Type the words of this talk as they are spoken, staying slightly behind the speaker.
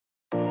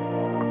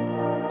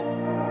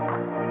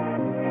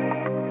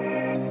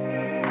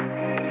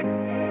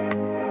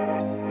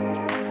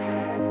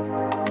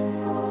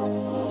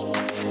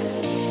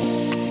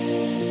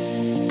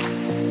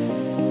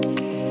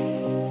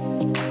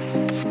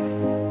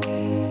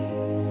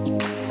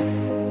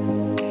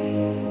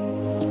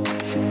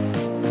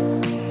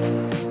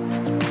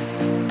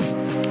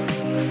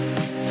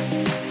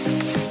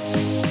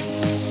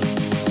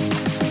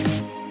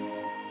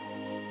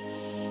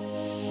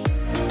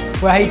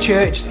Well, hey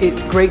church,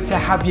 it's great to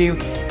have you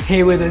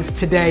here with us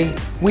today.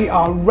 We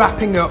are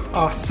wrapping up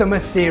our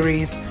summer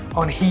series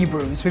on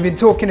Hebrews. We've been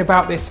talking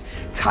about this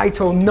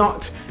title,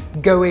 Not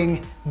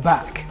Going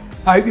Back.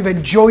 I hope you've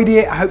enjoyed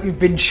it. I hope you've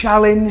been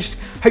challenged.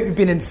 I hope you've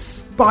been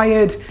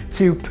inspired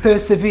to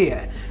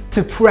persevere,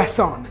 to press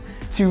on,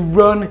 to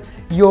run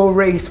your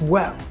race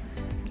well.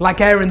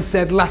 Like Aaron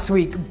said last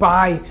week,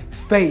 by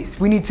faith.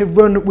 We need to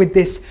run with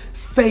this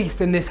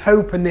faith and this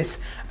hope and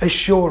this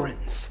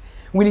assurance.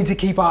 We need to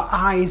keep our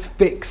eyes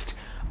fixed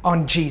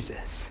on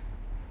Jesus.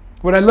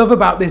 What I love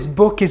about this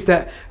book is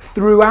that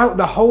throughout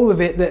the whole of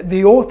it, that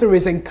the author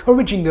is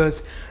encouraging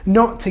us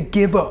not to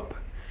give up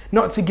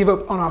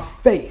on our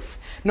faith,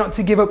 not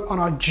to give up on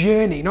our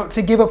journey, not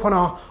to give up on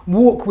our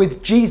walk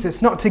with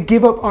Jesus, not to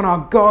give up on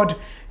our God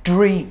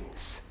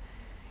dreams.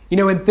 You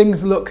know, when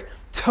things look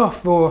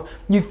tough or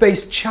you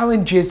face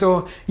challenges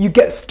or you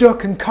get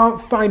stuck and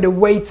can't find a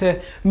way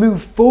to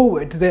move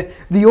forward,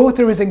 the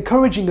author is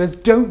encouraging us,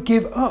 don't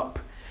give up.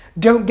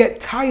 Don't get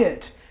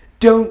tired.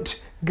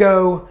 Don't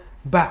go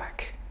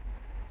back.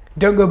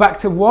 Don't go back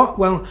to what?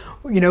 Well,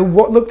 you know,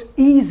 what looked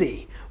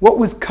easy, what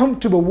was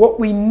comfortable,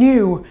 what we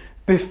knew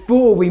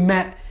before we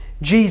met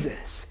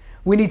Jesus.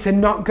 We need to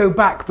not go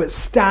back, but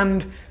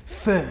stand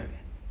firm.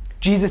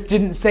 Jesus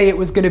didn't say it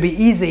was going to be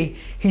easy.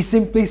 He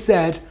simply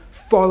said,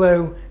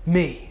 follow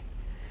me.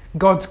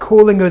 God's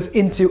calling us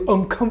into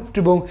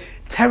uncomfortable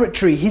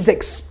territory. He's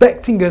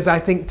expecting us, I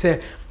think,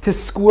 to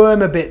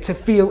squirm a bit, to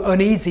feel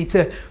uneasy,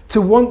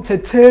 to want to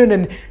turn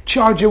and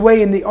charge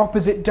away in the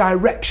opposite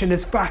direction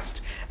as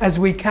fast as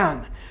we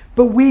can.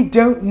 But we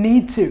don't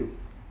need to.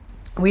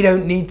 We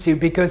don't need to,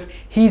 because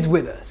He's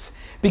with us,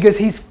 because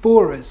He's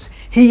for us.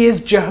 He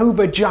is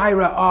Jehovah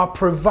Jireh, our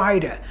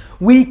provider.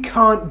 We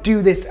can't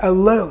do this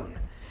alone,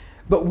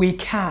 but we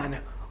can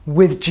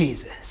with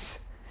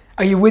Jesus.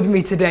 Are you with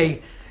me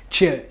today,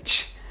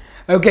 church?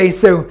 Okay,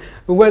 so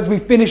as we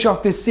finish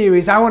off this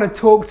series, I want to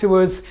talk to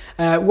us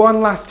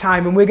one last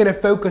time, and we're going to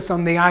focus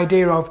on the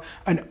idea of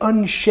an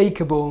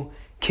unshakable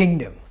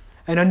kingdom.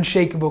 An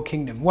unshakable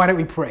kingdom. Why don't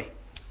we pray?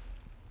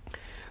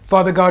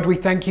 Father God, we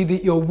thank you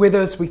that you're with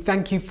us. We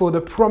thank you for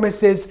the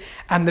promises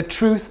and the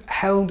truth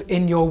held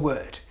in your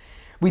word.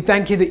 We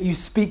thank you that you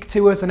speak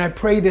to us, and I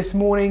pray this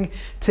morning,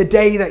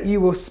 today, that you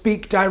will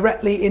speak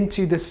directly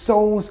into the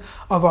souls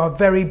of our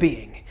very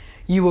being.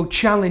 You will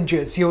challenge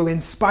us, you'll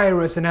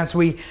inspire us, and as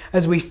we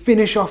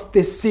finish off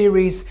this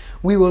series,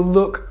 we will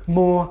look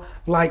more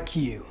like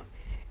you.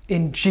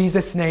 In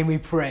Jesus' name we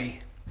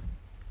pray.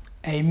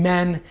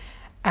 Amen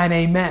and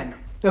amen.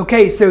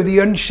 Okay, so the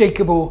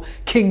unshakable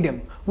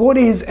kingdom. What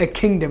is a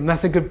kingdom?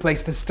 That's a good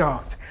place to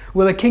start.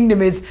 Well, a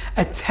kingdom is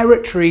a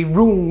territory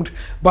ruled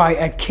by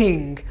a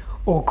king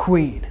or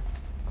queen.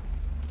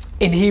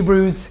 In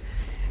Hebrews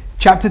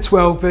chapter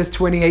 12, verse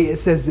 28, it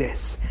says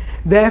this: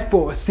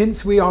 Therefore,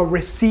 since we are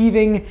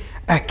receiving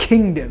a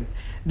kingdom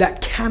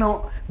that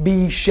cannot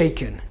be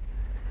shaken,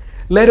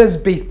 let us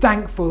be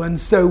thankful and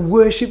so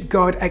worship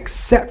God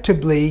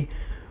acceptably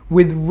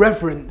with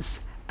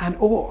reverence and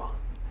awe.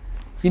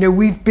 You know,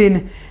 we're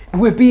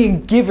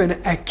being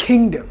given a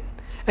kingdom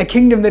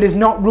that is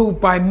not ruled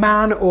by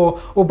man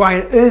or by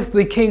an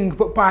earthly king,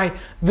 but by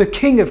the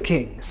King of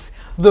Kings,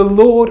 the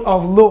Lord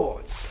of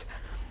Lords.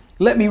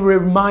 Let me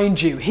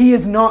remind you, He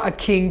is not a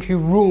king who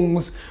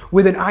rules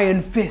with an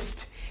iron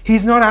fist.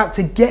 He's not out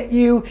to get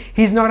you.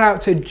 He's not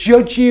out to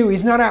judge you.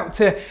 He's not out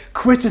to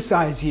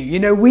criticize you. You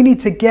know, we need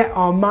to get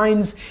our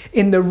minds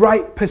in the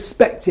right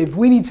perspective.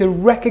 We need to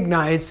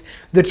recognize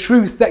the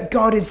truth that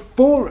God is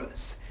for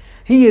us.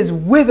 He is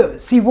with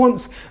us. He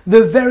wants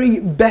the very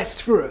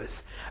best for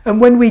us.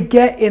 And when we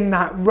get in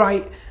that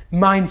right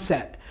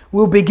mindset,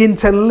 we'll begin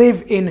to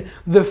live in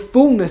the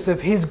fullness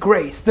of His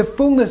grace, the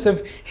fullness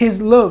of His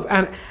love,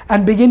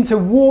 and begin to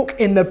walk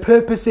in the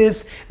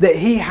purposes that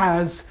He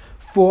has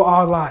for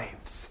our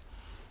lives.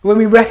 When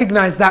we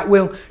recognize that,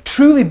 we'll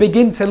truly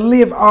begin to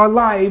live our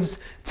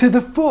lives to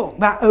the full,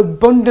 that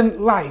abundant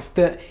life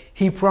that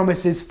He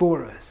promises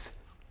for us.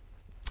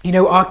 You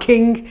know, our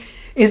King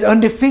is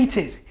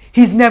undefeated.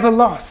 He's never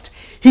lost.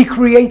 He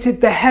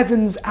created the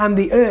heavens and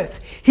the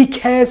earth. He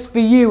cares for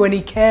you and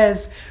He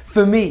cares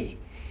for me.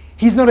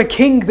 He's not a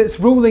king that's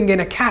ruling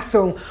in a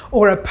castle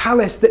or a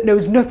palace that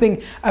knows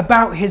nothing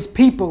about His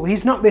people.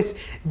 He's not this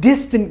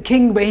distant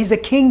king, but He's a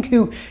king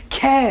who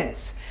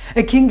cares,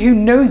 a king who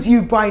knows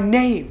you by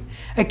name,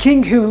 a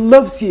king who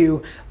loves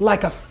you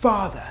like a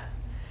father.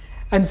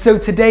 And so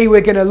today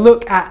we're going to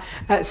look at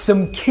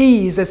some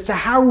keys as to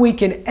how we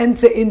can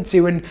enter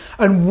into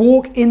and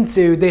walk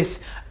into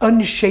this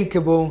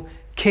unshakable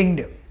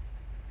kingdom.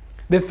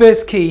 The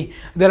first key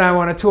that I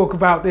want to talk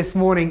about this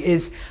morning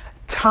is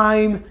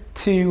time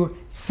to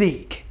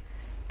seek.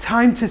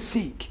 Time to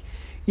seek.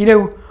 You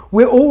know,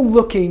 we're all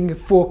looking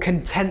for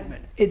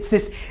contentment. It's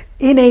this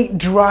innate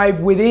drive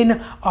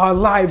within our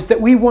lives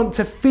that we want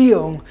to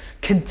feel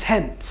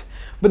content.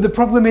 But the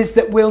problem is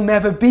that we'll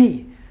never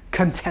be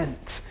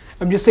content.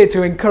 I'm just here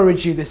to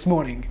encourage you this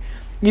morning.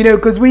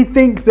 Because we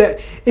think that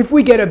if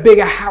we get a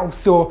bigger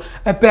house or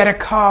a better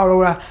car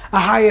or a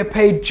higher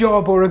paid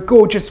job or a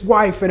gorgeous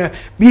wife and a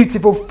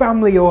beautiful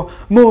family or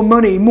more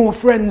money, more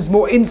friends,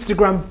 more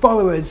Instagram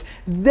followers,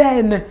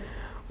 then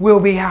we'll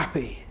be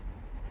happy.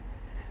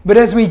 But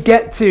as we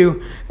get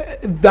to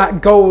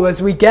that goal,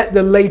 as we get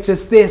the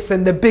latest this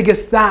and the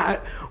biggest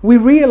that, we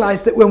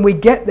realize that when we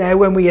get there,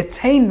 when we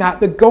attain that,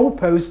 the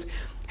goalpost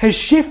has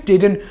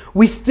shifted and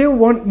we still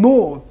want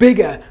more,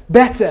 bigger,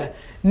 better,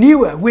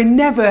 newer. We're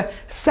never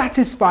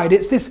satisfied.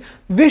 It's this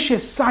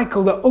vicious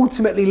cycle that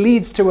ultimately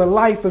leads to a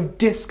life of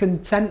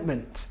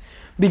discontentment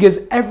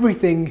because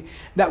everything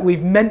that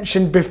we've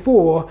mentioned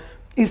before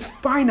is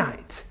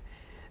finite.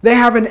 They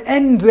have an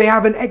end, they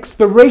have an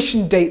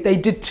expiration date, they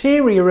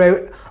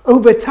deteriorate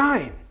over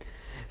time.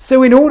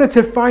 So in order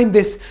to find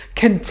this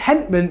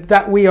contentment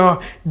that we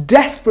are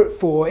desperate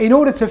for, in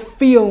order to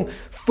feel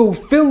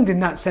fulfilled in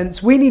that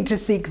sense, we need to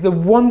seek the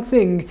one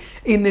thing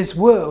in this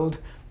world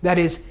that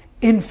is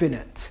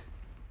infinite: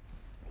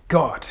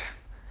 God.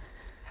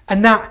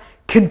 And that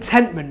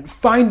contentment,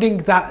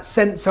 finding that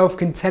sense of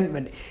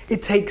contentment,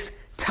 it takes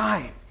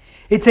time.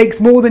 It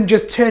takes more than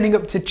just turning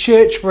up to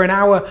church for an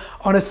hour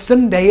on a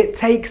Sunday. It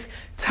takes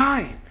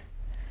time.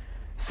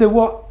 So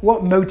what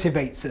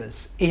motivates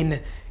us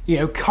in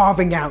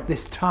carving out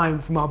this time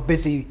from our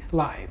busy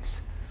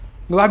lives?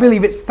 Well, I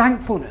believe it's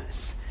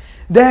thankfulness.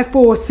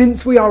 Therefore,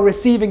 since we are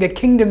receiving a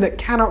kingdom that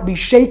cannot be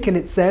shaken,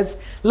 it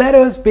says, let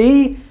us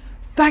be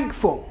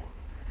thankful.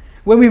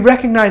 When we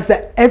recognize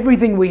that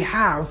everything we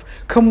have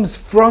comes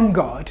from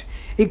God,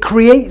 it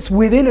creates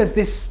within us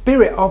this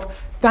spirit of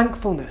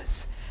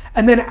thankfulness.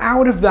 And then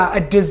out of that,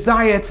 a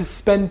desire to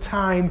spend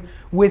time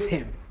with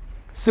Him.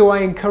 So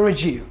I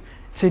encourage you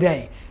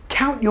today,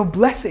 count your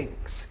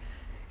blessings.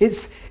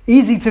 It's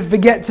easy to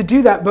forget to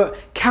do that, but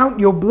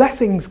count your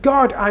blessings.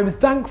 God, I'm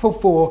thankful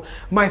for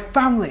my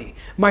family,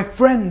 my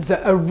friends,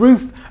 a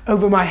roof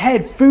over my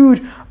head,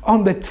 food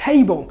on the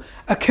table,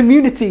 a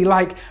community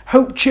like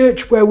Hope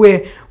Church where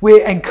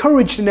we're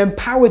encouraged and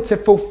empowered to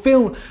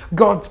fulfill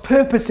God's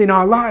purpose in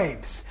our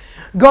lives.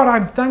 God,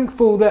 I'm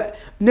thankful that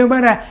no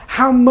matter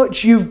how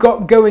much you've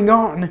got going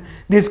on,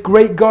 this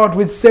great God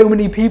with so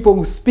many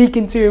people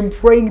speaking to Him,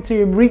 praying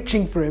to Him,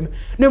 reaching for Him,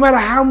 no matter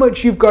how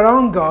much you've got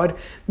on, God,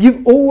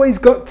 you've always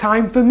got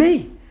time for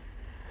me.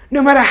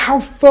 No matter how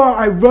far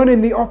I run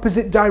in the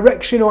opposite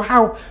direction or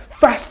how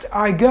fast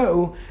I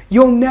go,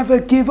 you'll never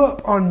give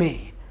up on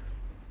me.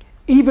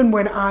 Even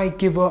when I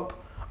give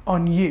up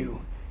on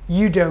you,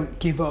 you don't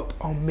give up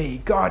on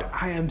me. God,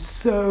 I am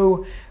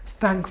so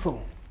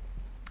thankful.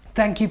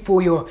 Thank you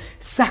for your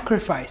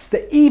sacrifice,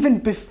 that even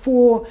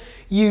before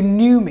you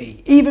knew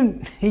me,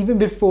 even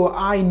before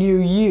I knew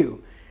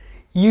you,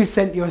 you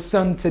sent your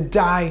Son to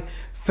die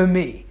for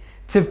me,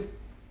 to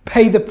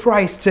pay the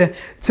price,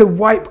 to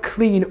wipe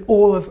clean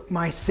all of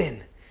my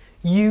sin.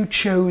 You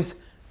chose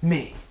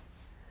me.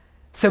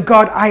 So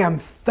God, I am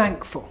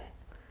thankful.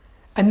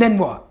 And then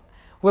what?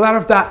 Well, out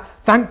of that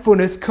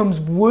thankfulness comes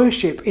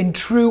worship in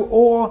true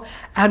awe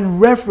and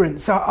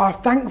reverence. Our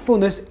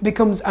thankfulness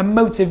becomes a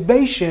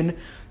motivation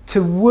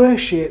to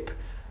worship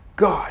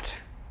God.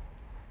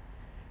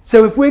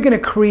 So if we're going to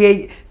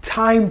create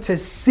time to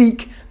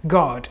seek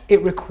God,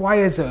 it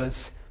requires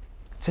us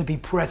to be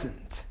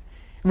present.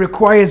 It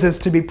requires us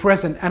to be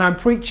present. And I'm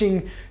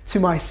preaching to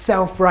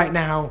myself right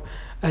now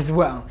as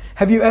well.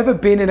 Have you ever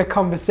been in a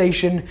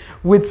conversation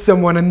with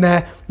someone and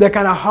they're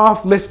kind of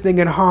half listening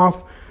and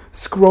half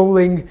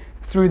scrolling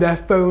through their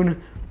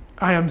phone?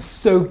 I am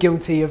so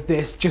guilty of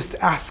this. Just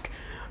ask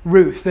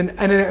Ruth. And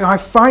I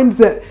find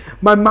that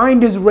my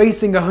mind is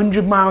racing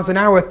 100 miles an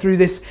hour through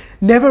this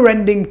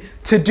never-ending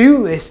to-do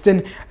list,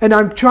 and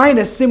I'm trying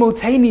to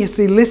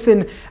simultaneously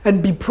listen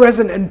and be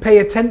present and pay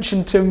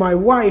attention to my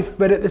wife,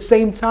 but at the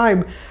same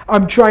time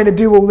I'm trying to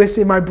do all this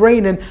in my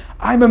brain, and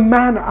I'm a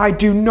man, I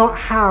do not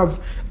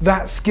have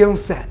that skill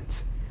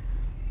set.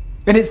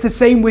 And it's the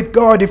same with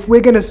God. If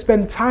we're going to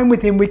spend time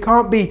with Him, we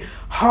can't be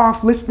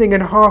half listening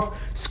and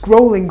half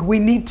scrolling. We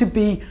need to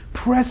be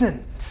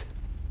present.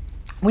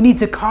 We need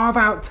to carve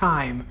out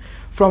time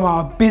from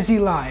our busy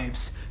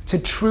lives to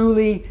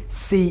truly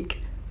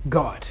seek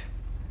God.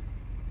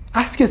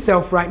 Ask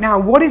yourself right now,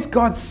 what is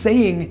God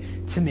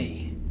saying to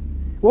me?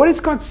 What is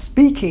God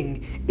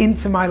speaking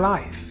into my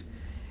life?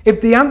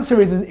 If the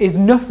answer is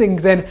nothing,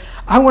 then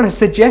I want to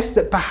suggest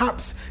that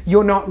perhaps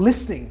you're not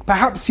listening.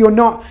 Perhaps you're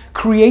not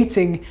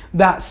creating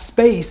that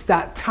space,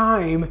 that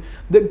time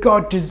that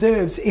God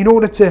deserves in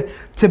order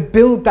to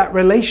build that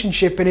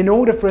relationship and in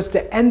order for us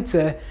to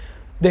enter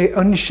the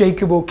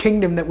unshakable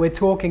kingdom that we're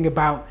talking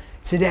about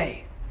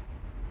today.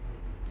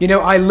 You know,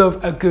 I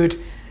love a good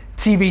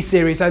TV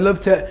series. I love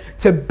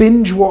to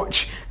binge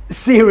watch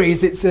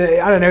series. It's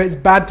it's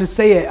bad to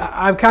say it.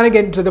 I'm kind of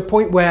getting to the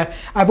point where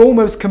I've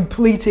almost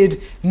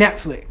completed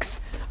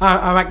Netflix.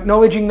 I'm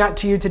acknowledging that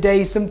to you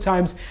today.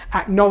 Sometimes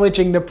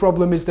acknowledging the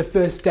problem is the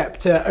first step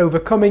to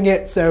overcoming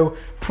it, so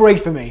pray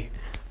for me.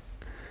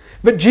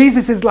 But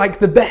Jesus is like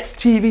the best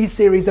TV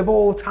series of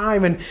all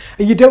time, and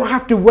you don't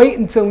have to wait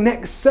until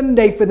next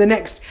Sunday for the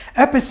next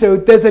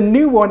episode. There's a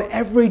new one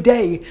every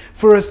day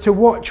for us to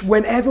watch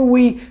whenever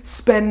we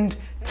spend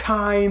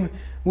time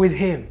with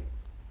him.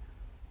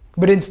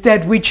 But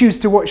instead, we choose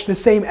to watch the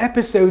same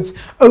episodes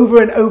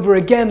over and over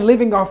again,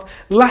 living off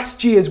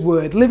last year's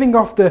word, living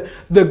off the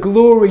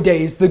glory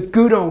days, the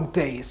good old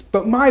days.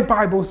 But my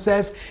Bible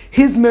says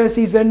his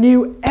mercies are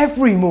new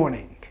every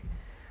morning.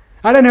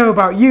 I don't know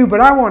about you, but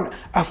I want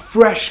a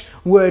fresh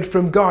word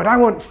from God. I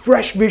want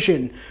fresh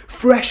vision,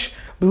 fresh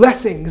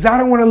blessings. I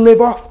don't want to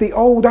live off the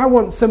old. I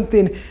want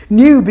something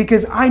new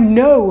because I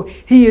know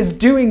he is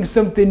doing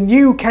something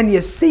new. Can you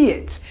see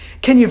it?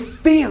 Can you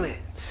feel it?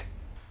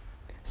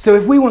 So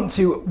if we want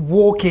to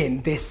walk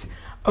in this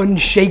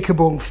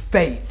unshakable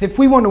faith, if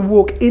we want to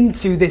walk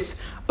into this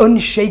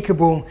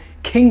unshakable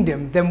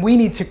kingdom, then we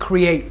need to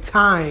create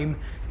time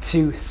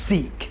to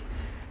seek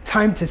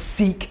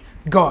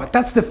God.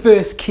 That's the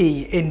first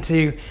key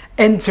into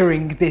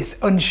entering this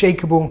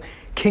unshakable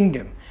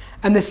kingdom.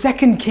 And the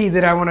second key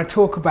that I want to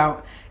talk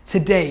about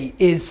today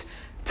is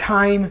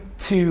time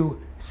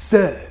to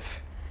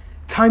serve.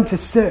 Time to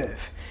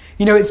serve.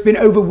 You know, it's been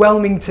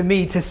overwhelming to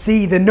me to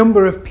see the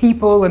number of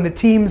people and the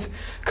teams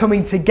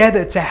coming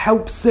together to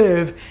help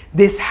serve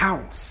this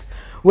house.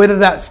 Whether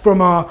that's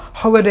from our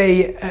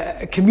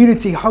holiday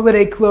community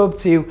holiday club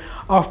to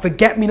our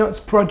Forget-Me-Nots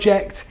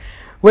project,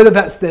 whether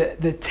that's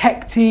the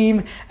tech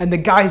team and the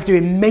guys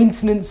doing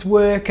maintenance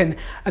work and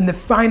the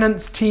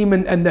finance team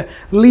and the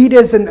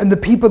leaders and the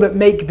people that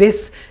make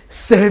this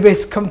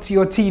service come to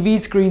your TV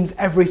screens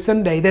every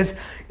Sunday.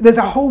 There's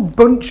a whole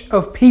bunch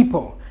of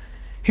people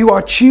who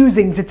are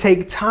choosing to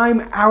take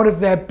time out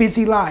of their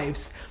busy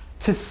lives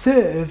to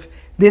serve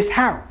this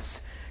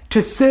house,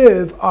 to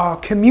serve our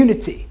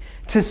community,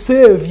 to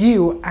serve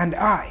you and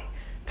I,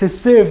 to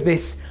serve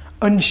this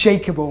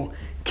unshakable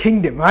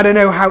kingdom. I don't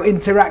know how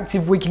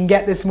interactive we can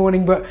get this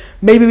morning, but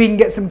maybe we can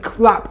get some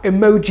clap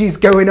emojis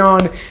going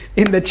on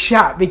in the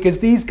chat because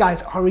these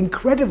guys are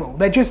incredible.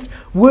 They're just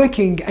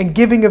working and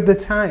giving of the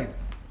time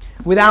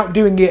without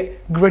doing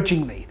it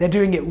grudgingly. They're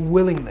doing it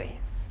willingly.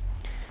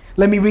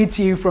 Let me read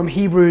to you from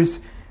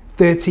Hebrews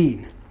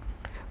 13.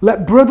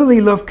 Let brotherly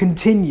love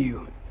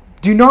continue.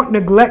 Do not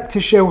neglect to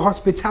show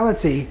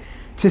hospitality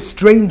to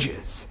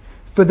strangers,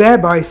 for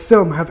thereby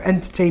some have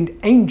entertained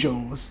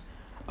angels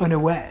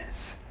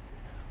unawares.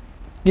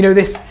 You know,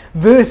 this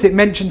verse, it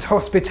mentions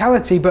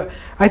hospitality, but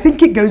I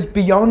think it goes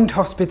beyond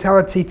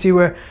hospitality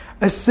to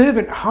a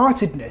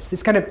servant-heartedness,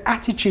 this kind of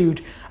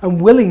attitude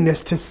and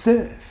willingness to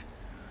serve.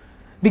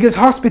 Because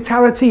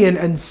hospitality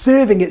and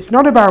serving, it's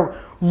not about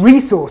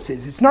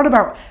resources. It's not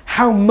about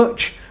how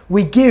much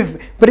we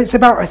give, but it's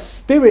about a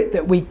spirit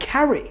that we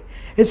carry.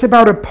 It's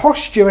about a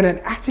posture and an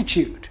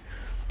attitude.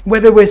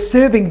 Whether we're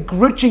serving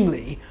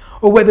grudgingly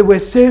or whether we're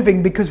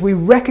serving because we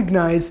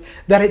recognize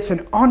that it's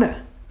an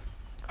honor.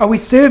 Are we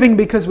serving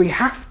because we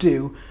have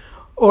to,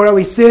 or are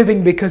we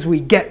serving because we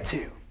get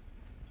to?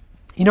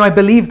 You know, I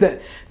believe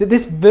that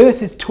this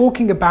verse is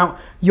talking about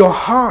your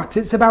heart.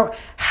 It's about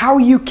how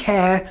you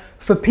care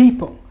for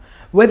people.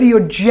 Whether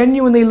you're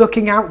genuinely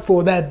looking out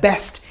for their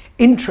best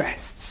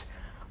interests,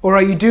 or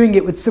are you doing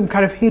it with some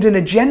kind of hidden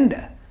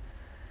agenda?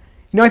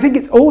 You know, I think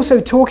it's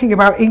also talking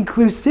about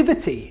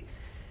inclusivity.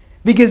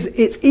 Because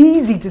it's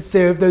easy to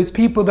serve those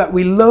people that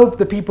we love,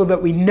 the people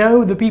that we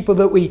know, the people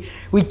that we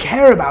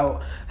care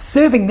about.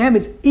 Serving them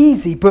is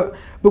easy, but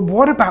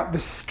what about the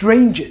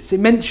strangers? It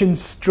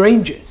mentions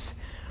strangers.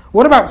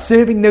 What about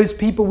serving those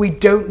people we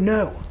don't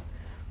know?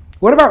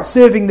 What about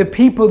serving the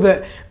people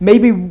that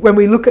maybe when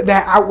we look at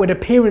their outward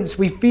appearance,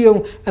 we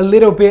feel a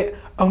little bit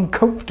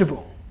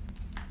uncomfortable?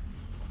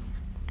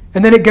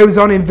 And then it goes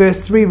on in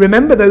verse 3,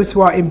 remember those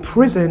who are in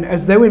prison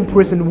as though in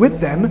prison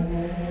with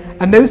them,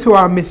 and those who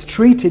are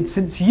mistreated,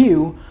 since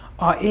you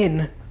are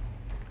in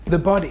the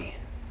body.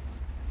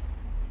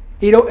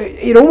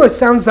 It almost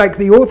sounds like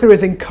the author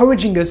is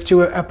encouraging us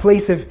to a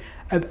place of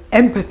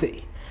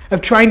empathy,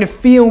 of trying to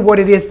feel what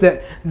it is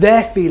that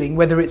they're feeling,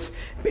 whether it's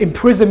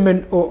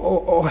imprisonment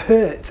or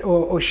hurt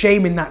or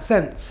shame in that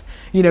sense.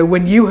 You know,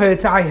 when you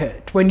hurt, I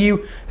hurt. When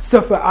you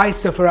suffer, I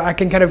suffer. I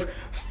can kind of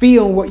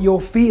feel what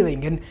you're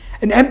feeling.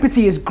 And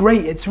empathy is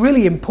great. It's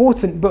really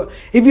important. But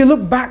if you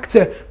look back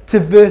to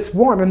verse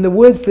 1 and the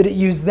words that it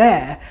used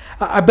there,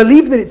 I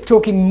believe that it's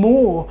talking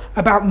more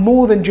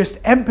than just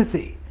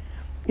empathy.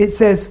 It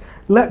says,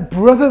 let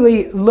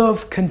brotherly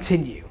love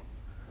continue.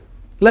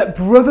 Let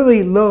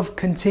brotherly love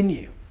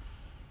continue.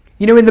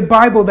 You know, in the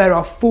Bible, there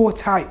are 4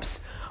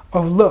 types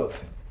of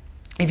love.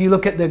 If you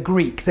look at the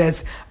Greek,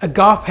 there's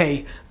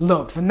agape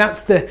love, and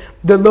that's the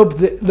love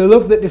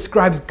that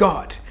describes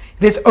God.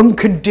 This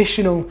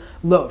unconditional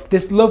love,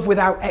 this love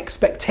without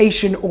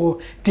expectation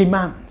or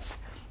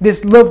demands,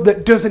 this love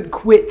that doesn't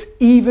quit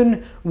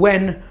even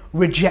when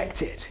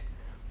rejected.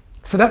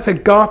 So that's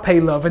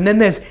agape love. And then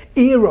there's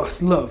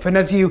eros love. And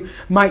as you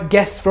might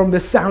guess from the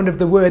sound of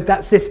the word,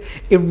 that's this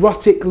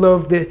erotic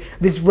love,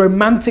 this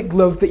romantic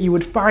love that you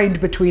would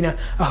find between a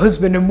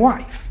husband and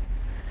wife.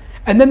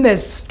 And then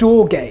there's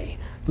storge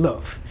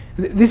love.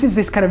 This is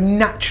this kind of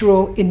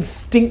natural,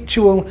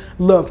 instinctual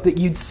love that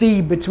you'd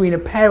see between a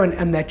parent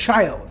and their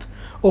child,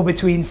 or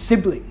between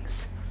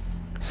siblings.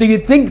 So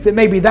you'd think that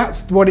maybe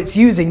that's what it's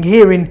using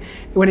here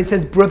when it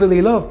says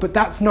brotherly love, but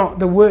that's not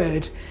the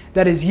word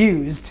that is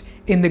used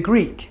in the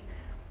Greek.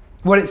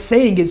 What it's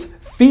saying is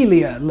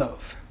philia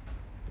love.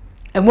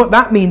 And what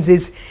that means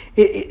is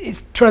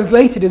it's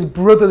translated as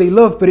brotherly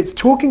love, but it's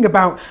talking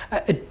about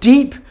a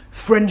deep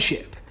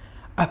friendship,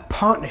 a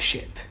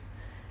partnership.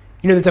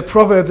 You know, there's a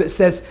proverb that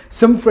says,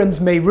 some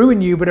friends may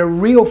ruin you, but a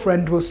real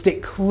friend will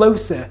stick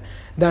closer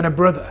than a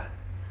brother.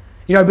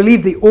 You know, I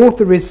believe the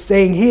author is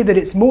saying here that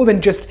it's more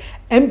than just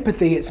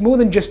empathy, it's more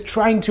than just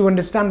trying to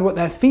understand what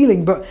they're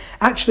feeling, but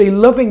actually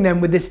loving them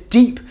with this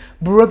deep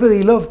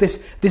brotherly love,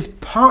 this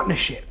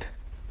partnership.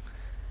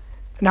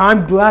 Now,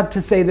 I'm glad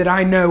to say that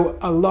I know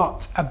a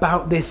lot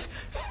about this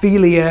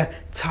philia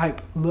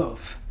type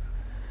love.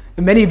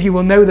 And many of you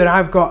will know that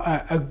I've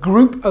got a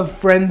group of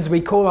friends.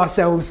 We call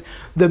ourselves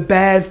the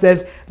Bears.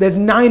 There's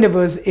 9 of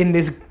us in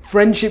this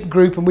friendship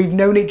group, and we've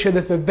known each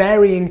other for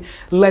varying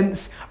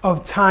lengths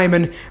of time.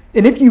 And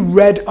if you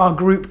read our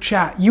group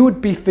chat, you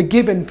would be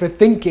forgiven for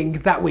thinking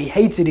that we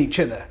hated each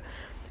other.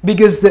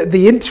 Because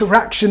the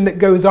interaction that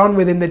goes on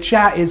within the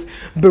chat is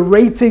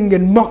berating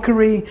and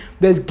mockery.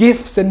 There's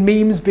gifs and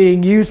memes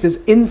being used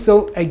as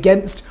insult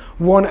against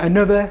one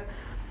another.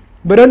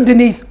 But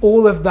underneath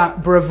all of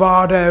that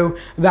bravado,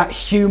 that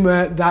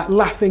humor, that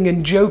laughing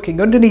and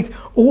joking, underneath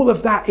all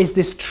of that is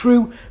this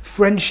true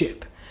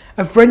friendship.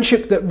 A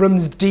friendship that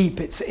runs deep.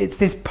 It's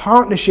this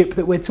partnership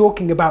that we're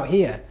talking about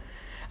here.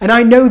 And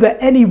I know that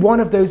any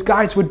one of those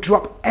guys would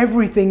drop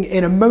everything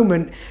in a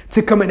moment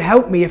to come and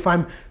help me if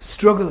I'm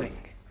struggling.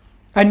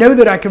 I know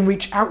that I can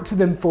reach out to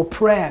them for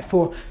prayer,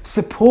 for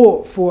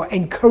support, for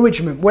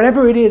encouragement,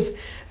 whatever it is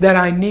that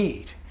I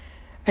need.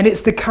 And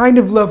it's the kind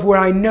of love where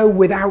I know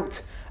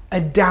without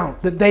a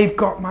doubt that they've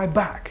got my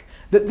back,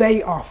 that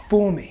they are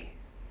for me.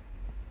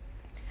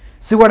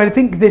 So what I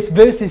think this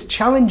verse is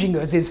challenging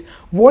us is,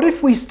 what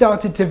if we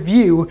started to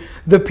view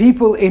the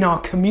people in our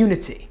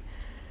community,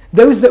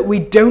 those that we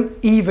don't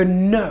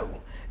even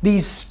know,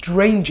 these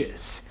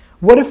strangers,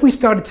 what if we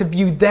started to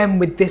view them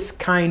with this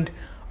kind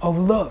of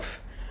love?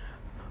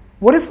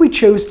 What if we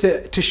chose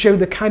to show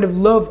the kind of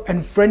love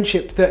and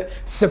friendship that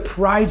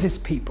surprises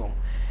people,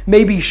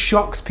 maybe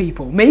shocks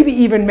people, maybe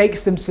even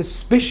makes them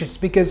suspicious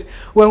because,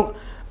 well,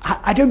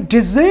 I don't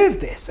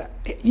deserve this.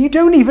 You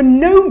don't even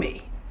know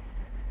me.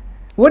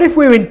 What if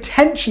we're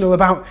intentional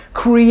about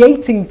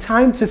creating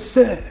time to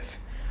serve?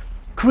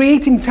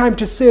 Creating time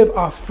to serve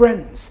our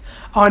friends,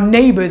 our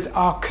neighbors,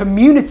 our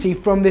community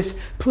from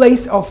this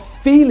place of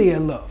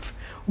philia love,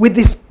 with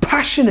this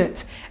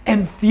passionate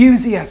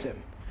enthusiasm.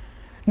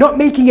 Not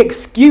making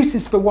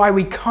excuses for why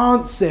we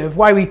can't serve,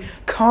 why we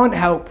can't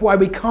help, why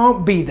we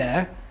can't be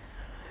there,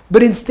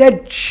 but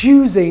instead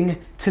choosing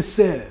to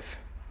serve.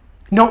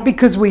 Not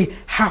because we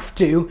have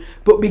to,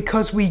 but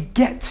because we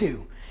get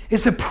to.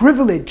 It's a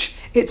privilege.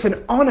 It's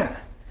an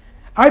honor.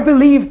 I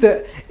believe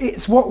that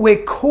it's what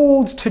we're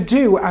called to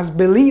do as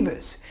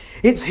believers.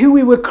 It's who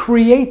we were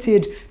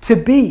created to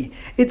be.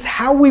 It's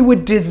how we were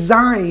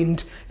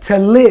designed to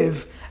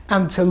live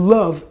and to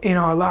love in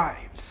our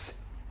lives.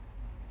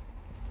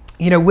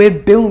 You know, we're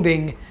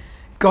building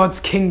God's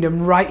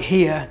kingdom right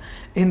here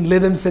in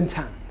Lytham St.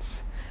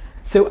 Anne's.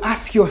 So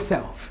ask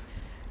yourself,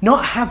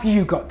 not have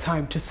you got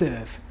time to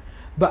serve,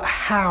 but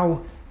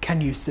how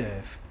can you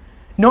serve?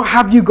 Not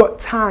have you got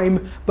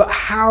time, but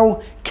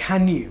how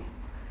can you?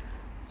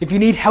 If you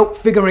need help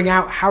figuring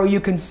out how you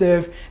can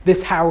serve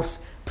this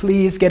house,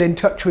 please get in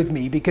touch with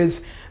me,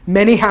 because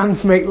many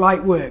hands make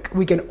light work.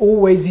 We can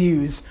always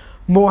use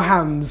more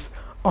hands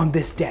on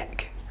this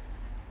deck.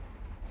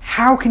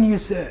 How can you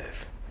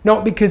serve?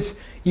 Not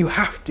because you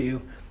have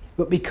to,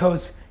 but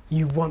because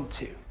you want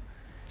to.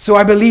 So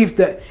I believe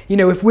that,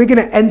 if we're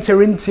going to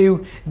enter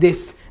into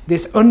this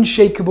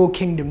unshakable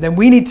kingdom, then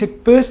we need to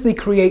firstly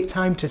create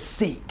time to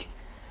seek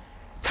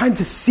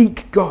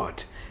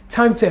God,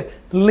 time to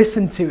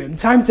listen to him,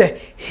 time to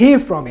hear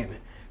from him.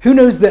 Who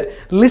knows that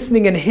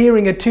listening and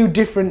hearing are two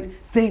different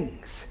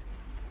things?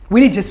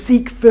 We need to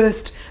seek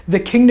first the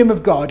kingdom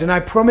of God, and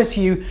I promise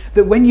you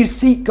that when you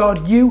seek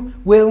God, you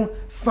will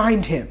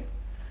find him.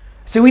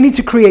 So we need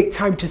to create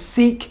time to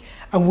seek,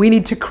 and we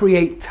need to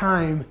create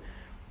time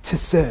to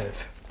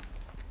serve.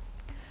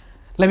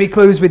 Let me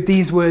close with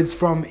these words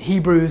from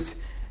Hebrews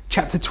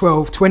chapter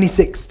 12,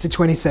 26 to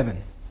 27.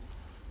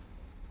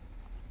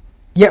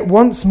 Yet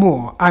once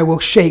more I will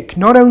shake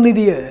not only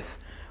the earth,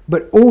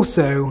 but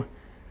also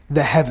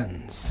the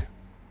heavens.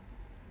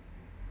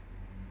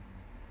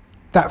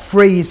 That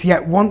phrase,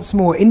 yet once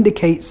more,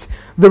 indicates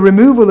the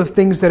removal of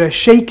things that are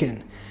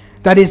shaken,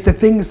 that is, the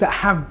things that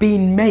have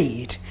been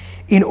made,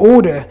 in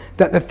order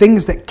that the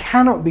things that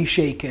cannot be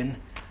shaken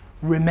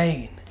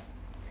remain.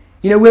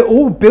 We're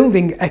all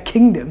building a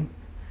kingdom.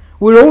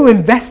 We're all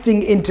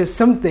investing into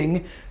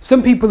something.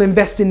 Some people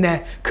invest in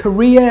their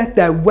career,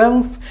 their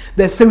wealth,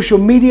 their social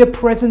media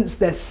presence,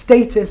 their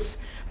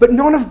status, but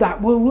none of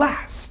that will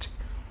last.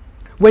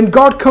 When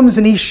God comes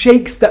and he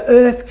shakes the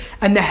earth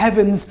and the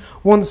heavens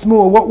once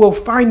more, what we'll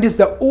find is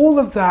that all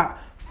of that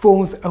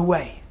falls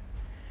away.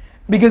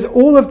 Because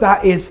all of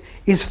that is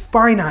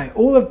finite.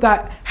 All of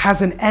that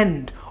has an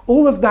end.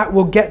 All of that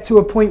will get to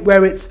a point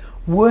where it's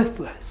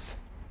worthless.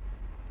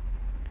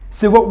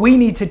 So what we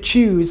need to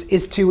choose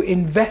is to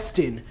invest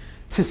in,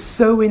 to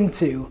sow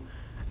into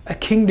a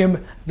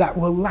kingdom that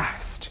will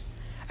last.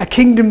 A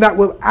kingdom that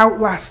will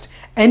outlast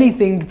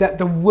anything that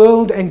the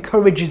world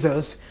encourages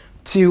us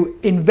to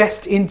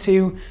invest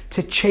into,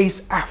 to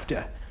chase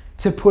after,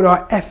 to put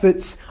our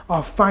efforts,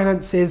 our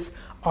finances,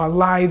 our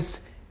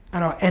lives,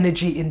 and our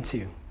energy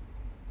into.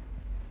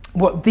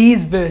 What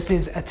these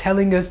verses are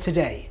telling us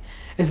today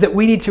is that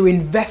we need to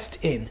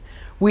invest in,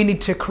 we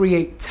need to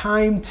create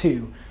time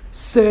to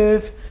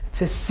serve,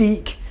 to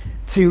seek,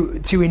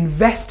 to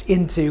invest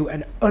into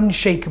an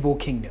unshakable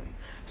kingdom,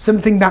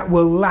 something that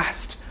will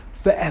last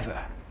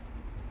forever,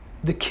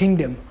 the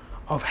kingdom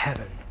of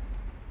heaven.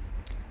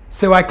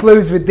 So I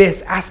close with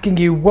this, asking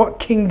you, what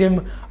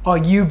kingdom are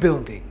you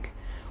building?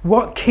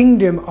 What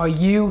kingdom are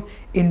you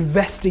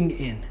investing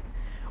in?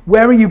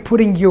 Where are you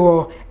putting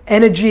your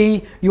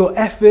energy, your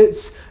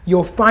efforts,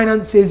 your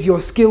finances, your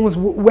skills?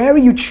 Where are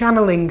you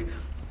channeling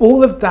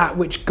all of that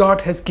which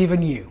God has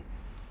given you?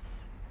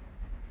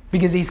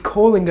 Because he's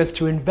calling us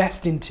to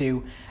invest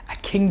into a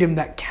kingdom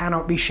that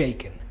cannot be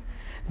shaken.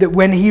 That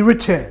when he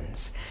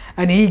returns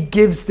and he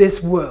gives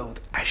this world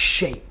a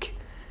shake,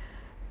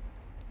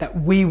 that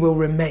we will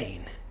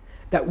remain,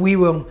 that we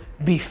will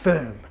be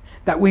firm,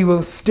 that we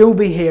will still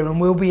be here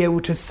and we'll be able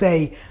to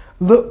say,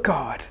 look,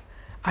 God,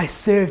 I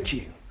served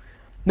you.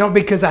 Not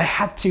because I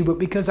had to, but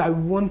because I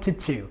wanted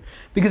to,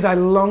 because I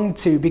longed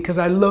to, because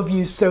I love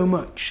you so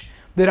much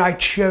that I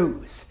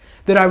chose,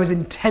 that I was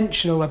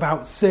intentional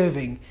about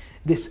serving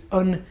this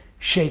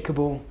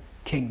unshakable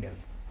kingdom.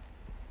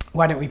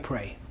 Why don't we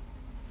pray?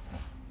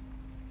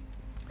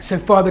 So,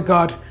 Father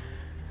God,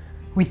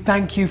 we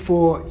thank you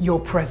for your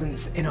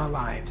presence in our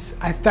lives.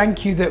 I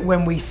thank you that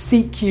when we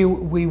seek you,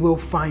 we will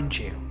find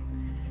you.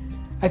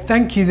 I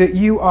thank you that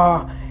you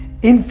are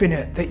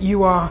infinite, that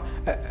you are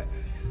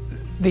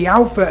the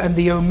Alpha and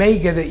the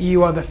Omega, that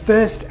you are the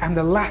first and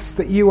the last,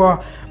 that you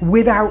are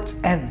without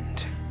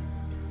end.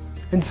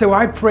 And so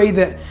I pray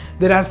that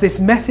as this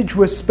message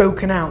was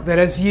spoken out, that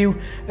as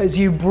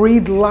you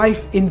breathe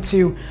life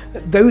into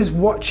those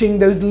watching,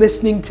 those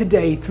listening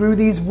today through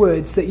these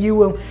words, that you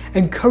will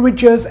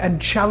encourage us and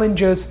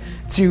challenge us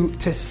to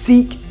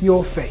seek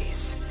your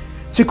face,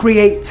 to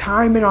create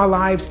time in our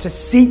lives to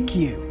seek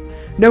you,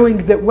 knowing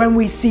that when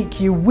we seek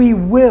you, we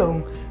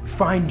will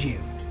find you.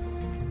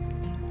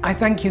 I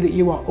thank you that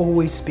you are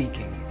always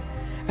speaking.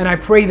 And I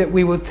pray that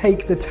we will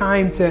take the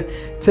time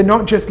to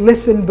not just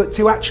listen, but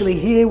to actually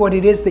hear what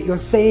it is that you're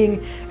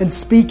saying and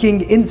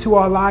speaking into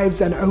our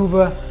lives and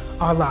over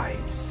our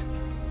lives.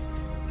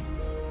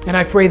 And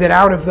I pray that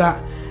out of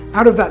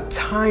that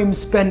time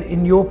spent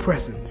in your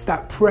presence,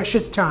 that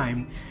precious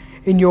time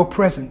in your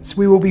presence,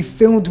 we will be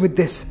filled with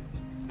this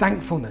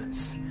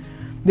thankfulness,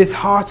 this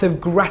heart of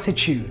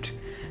gratitude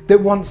that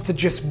wants to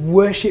just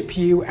worship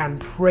you and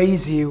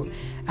praise you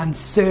and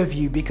serve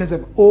you because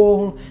of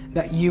all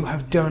that you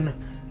have done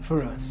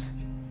for us.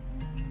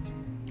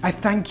 I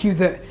thank you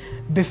that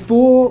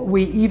before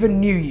we even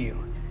knew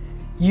you,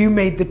 you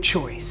made the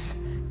choice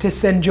to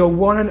send your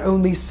one and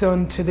only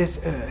Son to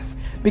this earth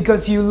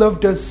because you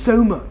loved us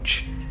so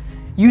much.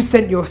 You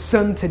sent your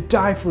Son to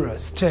die for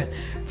us, to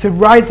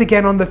rise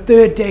again on the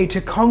third day,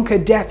 to conquer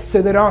death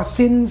so that our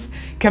sins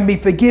can be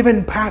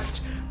forgiven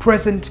past,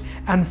 present,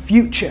 and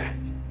future.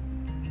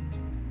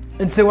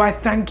 And so I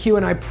thank you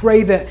and I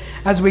pray that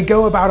as we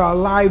go about our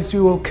lives,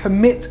 we will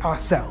commit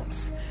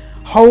ourselves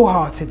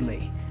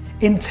wholeheartedly,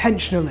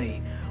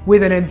 intentionally,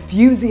 with an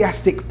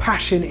enthusiastic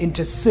passion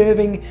into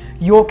serving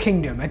your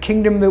kingdom, a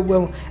kingdom that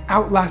will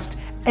outlast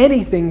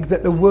anything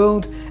that the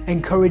world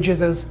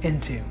encourages us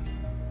into.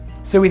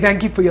 So we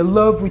thank you for your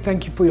love, we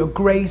thank you for your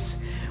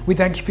grace, we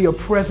thank you for your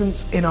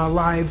presence in our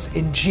lives.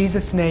 In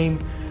Jesus'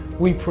 name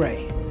we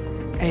pray.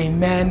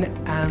 Amen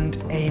and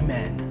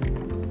amen.